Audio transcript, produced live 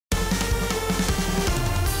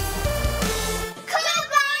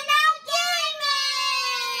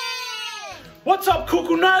What's up,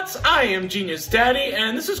 Cuckoo Nuts? I am Genius Daddy,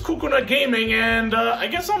 and this is Cuckoo Nut Gaming, and I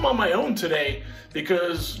guess I'm on my own today,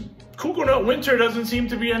 because Cuckoo Nut Wynter doesn't seem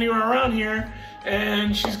to be anywhere around here,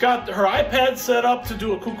 and she's got her iPad set up to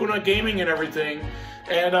do a Cuckoo Nut Gaming and everything,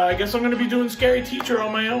 and I guess I'm going to be doing Scary Teacher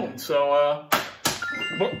on my own, so,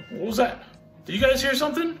 what was that? Did you guys hear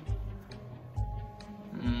something?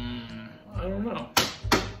 I don't know.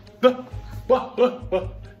 What?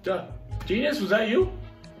 Genius, was that you?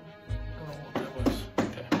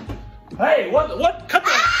 Hey, what? Cut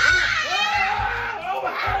that! Oh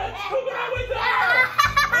my God, it's Cuckoo Nut Wynter!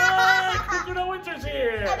 Cuckoo Nut Wynter's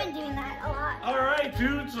here! I've been doing that a lot. Alright,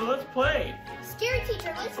 dude, so let's play. Scary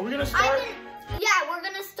Teacher, Are we gonna start? Yeah, we're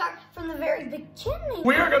gonna start from the very beginning.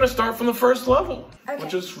 We are gonna start from the first level, okay,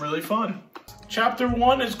 which is really fun. Chapter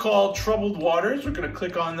 1 is called Troubled Waters. We're gonna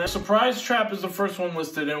click on that. Surprise Trap is the first one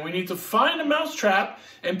listed, and we need to find a mouse trap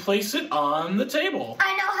and place it on the table.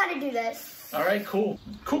 I know how to do this. All right, cool.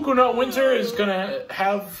 Cuckoo Nut Wynter is gonna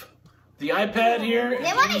have the iPad here.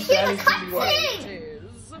 They want to hear the cutscene.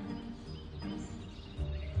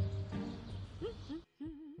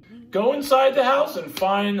 Go inside the house and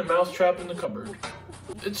find the mouse trap in the cupboard.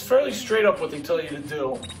 It's fairly straight up what they tell you to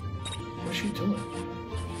do. What's she doing?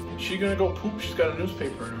 Is she gonna go poop? She's got a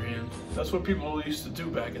newspaper in her hand. That's what people used to do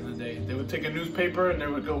back in the day. They would take a newspaper and they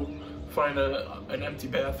would go find an empty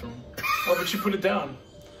bathroom. Oh, but she put it down.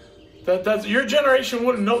 That's your generation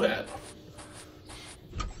wouldn't know that.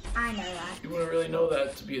 I know that. You wouldn't really know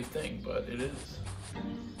that to be a thing, but it is.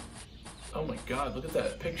 Oh my God, look at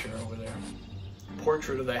that picture over there.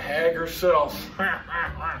 Portrait of the hag herself.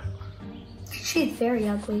 She's very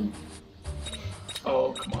ugly.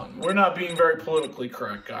 Oh, come on. We're not being very politically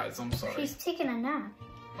correct, guys. I'm sorry. She's taking a nap.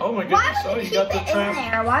 Oh my goodness. Why would you keep it in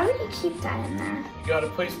there? Why would you keep that in there? You gotta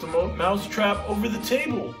place the mouse trap over the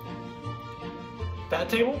table. That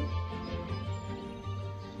table?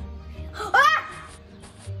 Ah!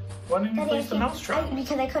 Why didn't you place the mouse trap?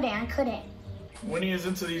 Because I couldn't. Winnie is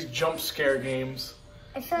into these jump scare games.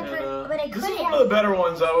 I feel like, but I couldn't. This is one of the better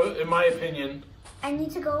ones, in my opinion. I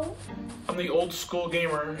need to go. I'm the old school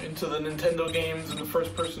gamer, into the Nintendo games and the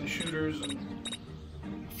first person shooters. And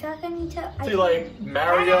I feel like I need to. I like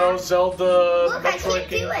Mario, Zelda, Look, Metroid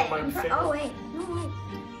games are my favorite. Oh wait, no wait.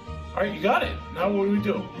 All right, you got it. Now what do we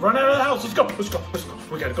do? Run out of the house. Let's go. Let's go. Let's go.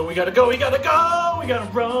 We gotta go. We gotta go. We gotta go. We gotta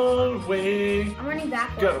run away. I'm running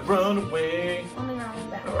backwards. We gotta run away. I'm running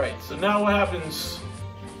backwards. All right. So now what happens?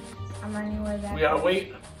 I'm running way back. We gotta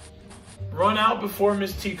wait. Run out before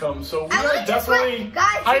Miss T comes. So we are definitely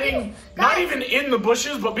hiding, not even in the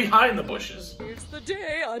bushes, but behind the bushes. Here's the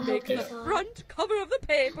day I make the front cover of the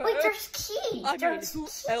paper. Wait, there's keys. I mean, who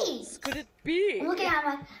else could it be? I'm looking at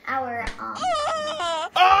our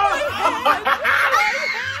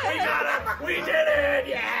We got it! We did it!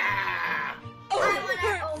 Yeah!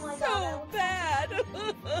 Oh my so God, bad.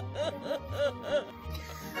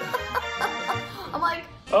 I'm like,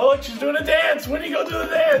 oh look, she's doing a dance. Winnie, go do the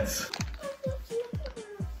dance.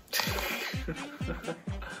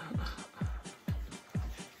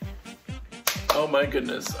 Oh my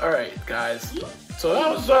goodness. All right, guys. So that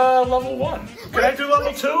was level 1. Can I do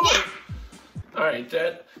level 2? Yeah. All right,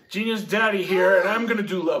 Genius Daddy here, and I'm gonna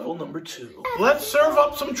do level number 2. Let's serve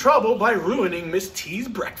up some trouble by ruining Miss T's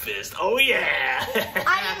breakfast. Oh yeah!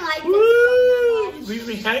 I didn't like this. Leave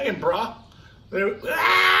me hanging, brah.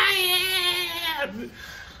 Yeah!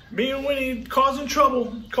 Me and Winnie causing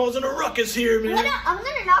trouble, causing a ruckus here, man. I'm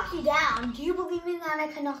gonna knock you down. Do you believe me that I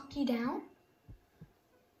can knock you down?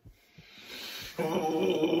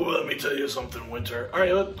 Oh, let me tell you something, Wynter. All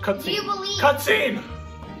right, cutscene. Do you believe? Cutscene.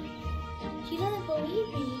 He doesn't believe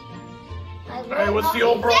me. All right, what's the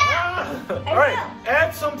old bro? All right,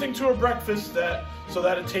 add something to her breakfast so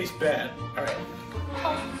that it tastes bad. All right.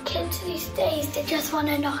 Oh, kids these days, they just want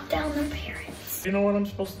to knock down their parents. You know what I'm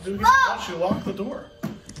supposed to do here? Oh! She locked the door.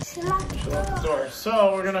 She locked the door.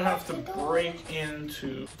 So we're gonna have to break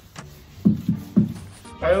into. All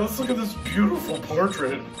right, let's look at this beautiful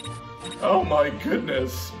portrait. Oh my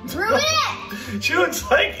goodness. Ruin it! She looks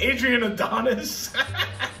like Adrian Adonis.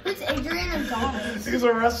 Who's Adrian Adonis? He's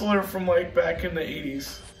a wrestler from like back in the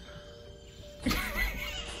 80s.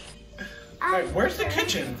 Alright, where's the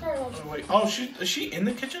kitchen? Oh, wait. Oh, is she in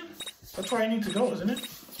the kitchen? That's where I need to go, isn't it?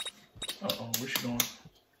 Uh-oh, where's she going?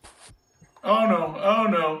 Oh no, oh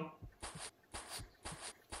no.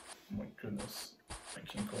 Oh my goodness. I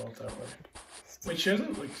can't go out that way. Wait, she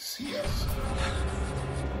doesn't like see us.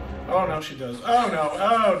 Oh no, she does. Oh no,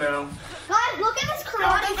 oh no. Guys, look at this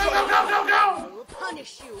karate. Go! I'll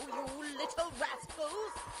punish you, you little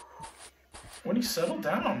rascals. Winnie, settle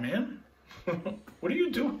down, man. What are you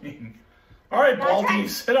doing? All right, Baldy,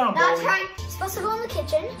 sit down, Now Baldy. try. You're supposed to go in the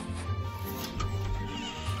kitchen.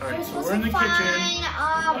 All right, You're so supposed we're in to the kitchen.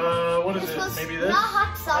 find, What is you're it? supposed Maybe to- this? Not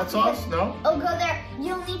hot sauce. Hot sauce? No? Oh, go there.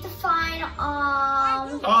 You'll need to find,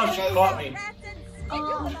 Oh, what she is caught it? me.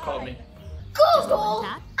 Um, She caught me. Google.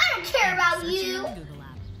 I don't care about you.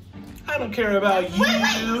 I don't care about you.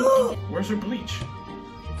 Wait. Where's her bleach?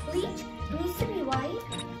 Bleach? It needs to be white.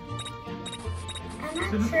 I'm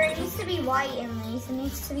not sure. It needs to be white in these. It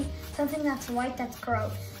needs to be something that's white that's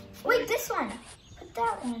gross. Wait, this one. Put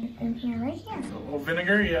that one in here, right here. Oh,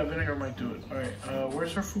 vinegar? Yeah, vinegar might do it. All right,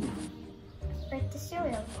 where's her food? Right, the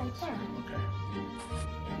cereal, right there.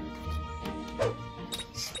 Okay.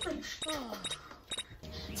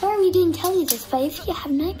 Sorry we didn't tell you this, but if you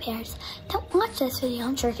have nightmares, don't watch this video.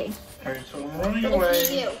 I'm joking. All right, so I'm running But away.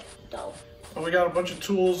 if you do, don't. Well, we got a bunch of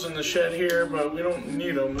tools in the shed here, but we don't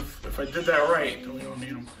need them. If I did that right, then we don't need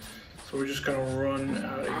them. So we're just gonna run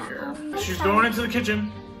out of here. She's going into the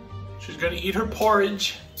kitchen. She's gonna eat her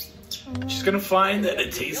porridge. She's gonna find that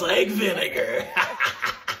it tastes like vinegar.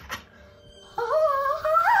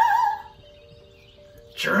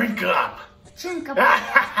 Drink up. Drink up.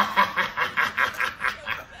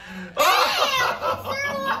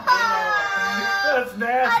 That's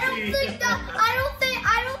nasty.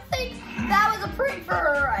 I don't think that was a prank for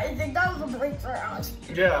her. I think that was a prank for us.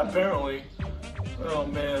 Yeah, apparently. Oh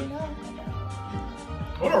man.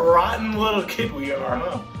 What a rotten little kid we are,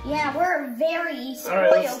 huh? Yeah, we're very spoiled.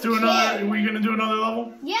 Alright, let's do another. kids. Are we gonna do another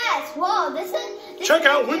level? Yes, whoa, this is... Check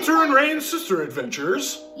out Wynter and Rain's Sister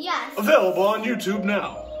Adventures. Yes. Available on YouTube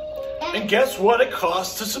now. And guess what it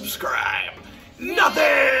costs to subscribe? Nothing!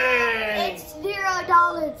 It's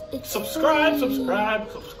 $0. It's Subscribe, free. subscribe.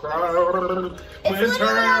 It's literally Wynter,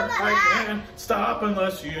 on the I app. can't stop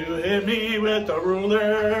unless you hit me with the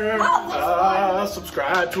ruler. Oh, this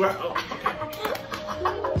Subscribe to our... Oh,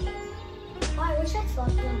 Oh, I wish I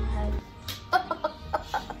slapped you on the head.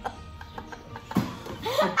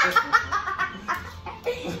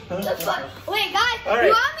 That's fun. Wait, guys, All right.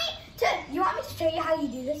 you want me to show you how you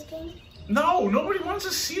do this game? No, nobody wants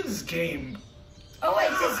to see this game. Oh wait,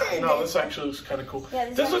 this is. No, this actually looks kind of cool. Yeah,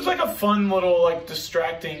 this looks like a fun little, like,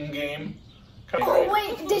 distracting game. Kinda Oh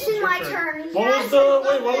great. wait, this is my turn. What Yes, was the I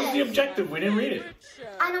love what was the this. objective? We didn't read it.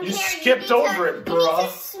 I don't You care. skipped need over it,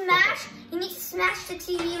 bruh. You need to smash the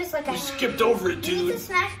TV with like a You hammer. skipped over it, You need dude. to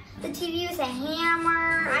smash the TV with a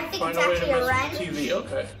hammer. I think Find it's a way to actually a mess with wrench. the TV.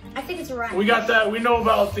 Okay. I think it's a wrench. We got that. We know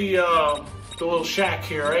about the little shack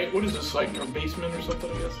here, right? What is this, like a basement or something?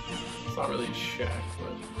 I guess it's not really a shack,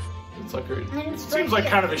 but it's like a. And it's Seems right like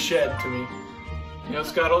here. kind of a shed to me. You know,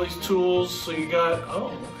 it's got all these tools. So you got.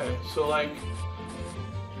 Oh, okay. So like,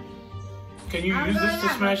 can you I'm use this going to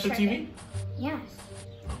on, smash the let's TV? Yes.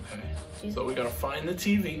 Okay. So we gotta find the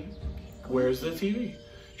TV. Where's the TV?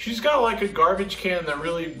 She's got like a garbage can that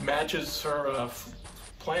really matches her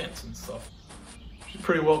plants and stuff. She's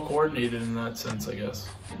pretty well coordinated in that sense, I guess.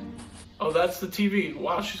 Oh, that's the TV.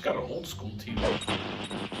 Wow, she's got an old school TV.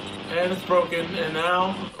 And it's broken, and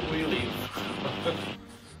now we leave.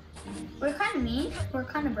 We're kind of mean. We're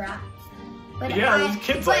kind of brats. But Yeah, this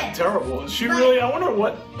kid's like terrible. Is she really? I wonder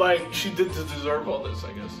what like she did to deserve all this,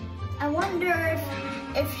 I guess. I wonder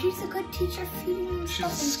if she's a good teacher feeding She's a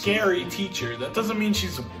scary teacher. That doesn't mean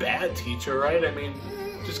she's a bad teacher, right? I mean,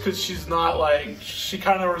 just because she's not like, she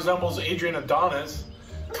kind of resembles Adrian Adonis,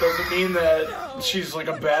 doesn't mean that she's like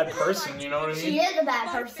a bad person, you know what I mean? She is a bad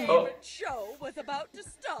person. Oh. Show was about to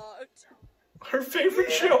start. Her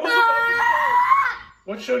favorite show was about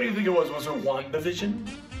What show do you think it was? Was it WandaVision?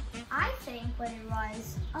 I think what it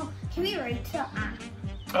was. Oh, can we rate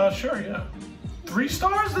to Sure, yeah. 3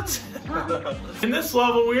 stars? That's In this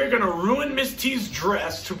level, we are going to ruin Miss T's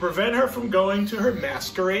dress to prevent her from going to her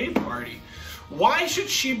masquerade party. Why should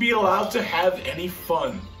she be allowed to have any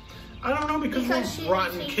fun? I don't know, because she's we're a a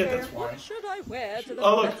rotten teacher. kid, that's why. What should I wear to the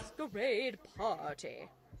Oh, look. masquerade party?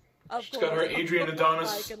 Of She's got her course, Adrian I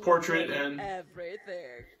Adonis can portrait look and...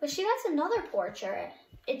 everything. But she has another portrait.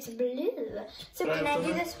 It's blue. So Can I can I have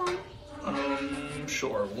do that? this one?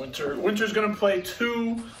 Sure. Winter's gonna play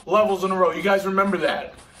 2 levels in a row. You guys remember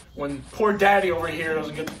that. When poor daddy over here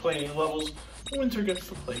doesn't get to play any levels, Wynter gets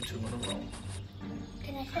to play 2 in a row.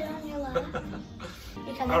 Can I sit on your lap?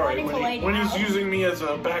 Because I Alright, wanted to lay when he's down. using me as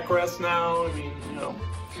a backrest now, I mean, you know.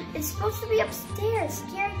 It's supposed to be upstairs.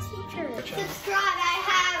 Scary teacher. Gotcha. Subscribe.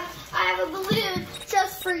 I have a balloon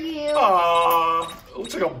just for you. Aww, it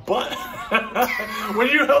looks like a butt. When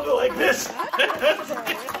you held it like this,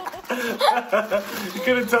 you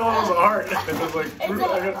couldn't tell it was a heart. It was like,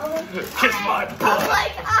 kiss my butt. I'm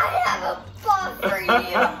like, I have a butt for you.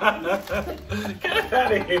 Get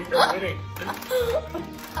out of here, Winnie.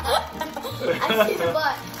 I see the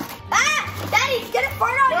butt. Ah! Daddy, get a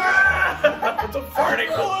fart on you! It's a farting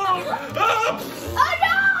balloon! Oh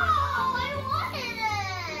no! I wanted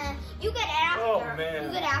it! You get after. Oh, man.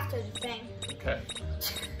 You get after the thing. Okay.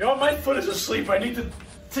 You know, my foot is asleep. I need to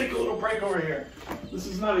take a little break over here. This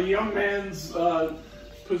is not a young man's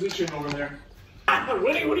position over there.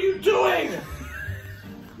 Winnie, what are you doing?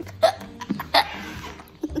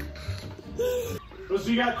 So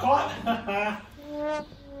you got caught?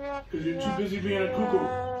 Because you're too busy being a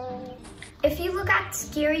cuckoo. If you look at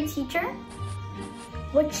Scary Teacher,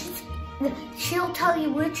 she'll tell you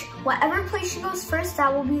whatever place she goes first,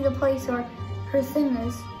 that will be the place where her thing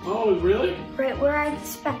is. Oh, really? Right where I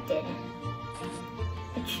expected.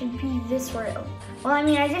 It should be this room. Well, I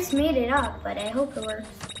mean, I just made it up, but I hope it works.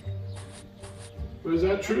 But is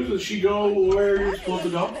that true? Does she go where you're supposed to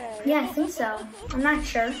go? Yeah, I think so. I'm not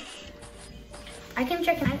sure. I can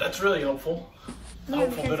check it out. That's really helpful. Yeah,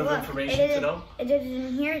 Helpful bit because of look, information to know. It did it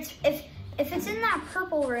in here. If it's in that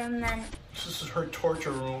purple room, then This is her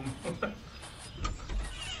torture room. That's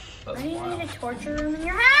why do you wild. need a torture room in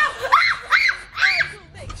your house? I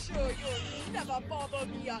will make sure you'll never bother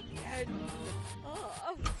me again.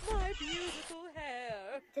 Ah, my beautiful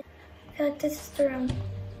hair. I feel like this is the room.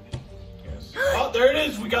 Yes. Oh, there it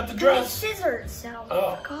is. We got the dress. Scissors, so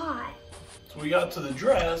Oh. I forgot. So we got to the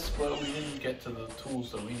dress, but we didn't get to the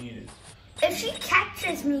tools that we needed. If she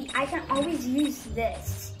catches me, I can always use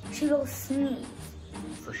this. She will sneeze,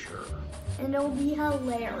 For sure. and it'll be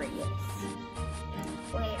hilarious.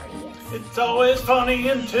 Hilarious. It's always funny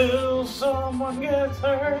until someone gets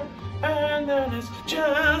hurt, and then it's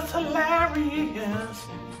just hilarious.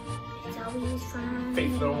 It's always fun.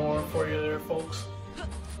 Faith no more for you there, folks.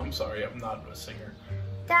 I'm sorry, I'm not a singer.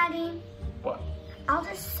 Daddy, What? I'll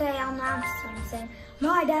just say I'll not sing.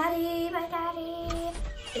 My daddy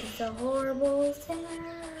is a horrible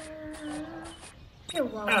singer. You're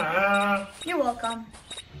welcome. You're welcome.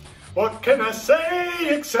 What can I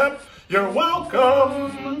say except you're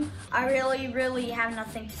welcome? I really have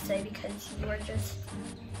nothing to say because you are just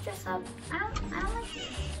up. I don't like you.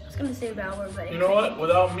 I was gonna say about her, but You know what?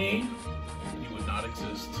 Without me, you would not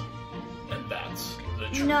exist. And that's the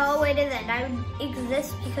truth. no, it isn't. I would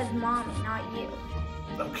exist because mommy, not you.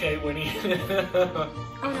 Okay, Winnie.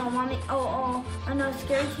 Oh no, mommy. Oh no,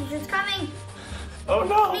 Scary Teacher's coming. Oh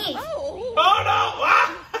no! Sneeze. Oh, Oh no!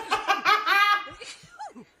 Ah!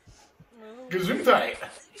 Gesundheit.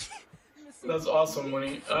 That's awesome,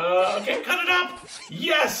 Winnie. Okay, cut it up.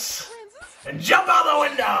 Yes! And jump out the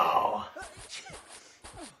window!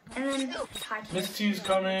 And then hi. Miss T's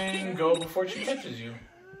coming. Go before she catches you.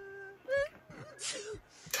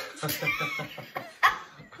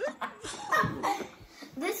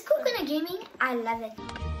 This Coconut Gaming, I love it.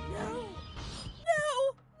 no,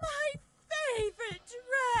 my favorite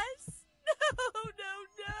dress.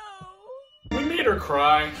 No. We made her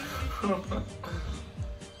cry.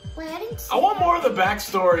 Wait, I didn't see I want more of the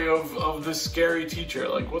backstory of this scary teacher.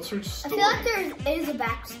 Like, what's her I story? feel like there is a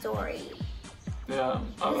backstory. Yeah.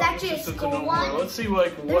 There's actually a interested to school know more. one. Let's see,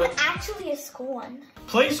 like, There's what. actually a school one.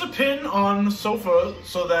 Place a pin on the sofa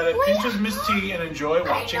so that it Wait, pinches Miss T and enjoy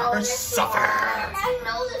watching I know her this suffer. one. I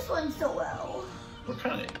know this one so well. We're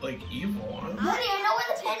kind of like evil, aren't we? Honey, I know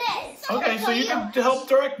where the pin is. Okay, so you can help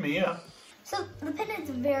direct me, yeah. So the pin is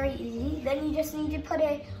very easy. Then you just need to put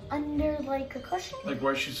it under like a cushion. Like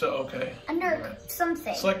where she said, okay. Under Alright.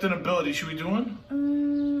 something. Select an ability. Should we do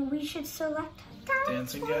one? We should select that.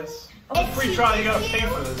 Dancing guess? It's Oh, free trial. You gotta pay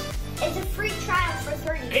for this. It's a free trial for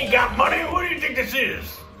 30 days. Ain't got money? What do you think this is?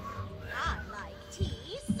 I like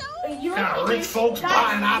tea, so You Kind of really- rich folks guys,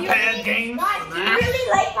 buying you iPad really- games? Guys, do you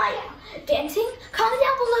really like my dancing? Comment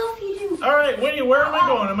down below if you do. All right, Winnie, where am I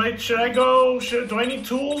going? Should I go? Do I need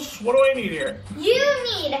tools? What do I need here? You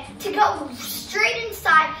need to go straight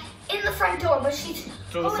inside in the front door, but she's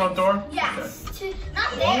Through the front door? Yes,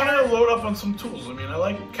 not Well, I'm there. gonna load up on some tools. I mean, I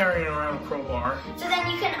like carrying around a crowbar. So then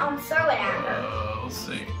you can throw it at her. Let's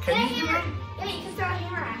see. Get a Can you do hammer. it? Yeah, you can throw a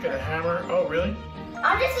hammer at her. Get a hammer? Oh, really?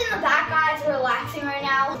 I'm just in the back, guys, relaxing right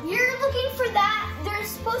now. You're looking for that. There's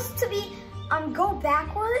supposed to be go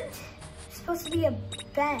backwards. There's supposed to be a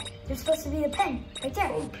bed. There's supposed to be a pin right there.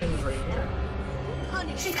 Oh, the pin's right here.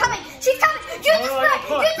 honey, She's coming. She's coming. Use the Oh,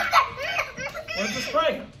 spray. look. Use the spray. Where's the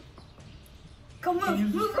spray? Go Use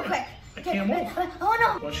move. the Move spray. quick. I can't move. Oh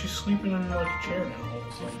no. Well, she's sleeping in like a chair now. All of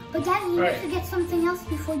a sudden. But Daddy, you Right. have to get something else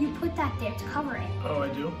before you put that there to cover it. Oh, I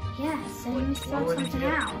do? Yes, so you What- need to what throw do I need to something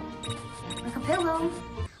get? out. Like a pillow.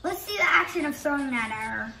 Let's see the action of throwing that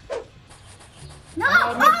at her. No!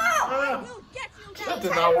 Oh, Oh! ah. we'll get you That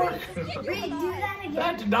did not work. Redo that again.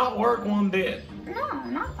 That did not work one bit. No,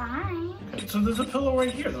 not fine. Okay, so there's a pillow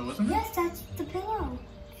right here though, isn't there? Yes, that's the pillow.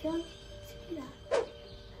 I feel like see that.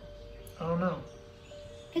 Oh no.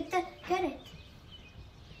 Get it.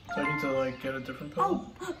 So I need to like get a different pillow?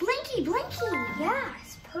 Oh, Blinky.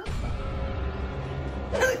 Yes, perfect.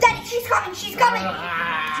 Daddy, she's coming.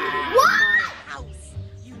 What? House,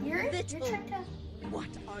 You're trying to. What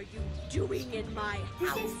are you doing in my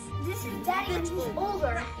house? This is Daddy when he's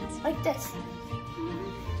older. Like this.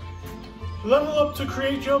 Level up to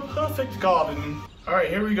create your perfect garden. Alright,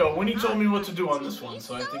 here we go. Winnie told me what to do on this one,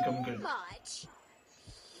 so I think I'm good. Much.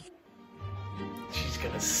 She's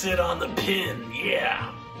gonna sit on the pin,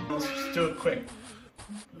 yeah. Let's just do it quick.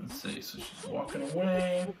 Let's see, so she's walking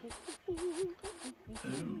away.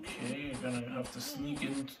 Okay, you're gonna have to sneak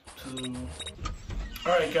into...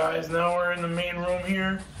 Alright guys, now we're in the main room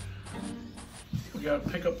here. We gotta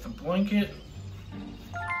pick up the blanket.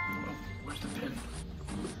 Oh, where's the pin?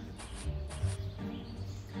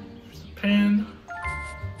 There's the pin.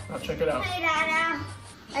 Now check it out. Hey, Dada.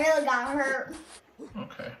 I really got hurt.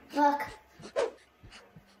 Okay. Look.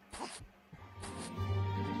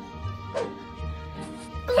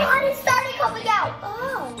 Blood is starting coming out.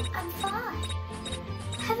 Oh, I'm fine.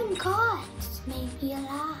 Heaven God made me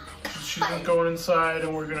alive. She's going inside,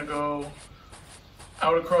 and we're gonna go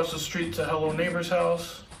out across the street to Hello Neighbor's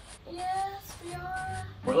house. Yes, we are.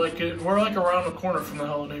 We're like around the corner from the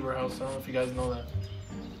Hello Neighbor house. I don't know if you guys know that.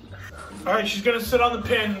 All right, she's gonna sit on the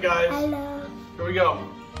pin, guys. Hello. Here we go.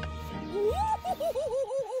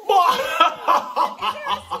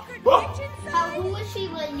 Who was she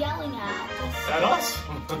yelling at? At us?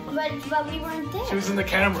 But we weren't there. She was in the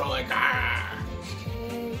camera, like ah.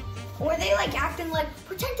 Were they like acting like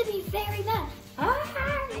pretend to be very bad?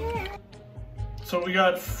 So we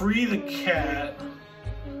got Free the Cat.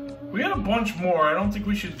 We had a bunch more. I don't think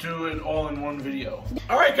we should do it all in one video.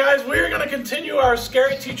 All right, guys, we're gonna continue our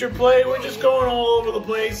scary teacher play. We're just going all over the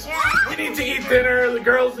place. We need to eat dinner. The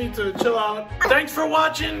girls need to chill out. Thanks for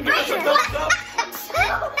watching. Give us a thumbs up.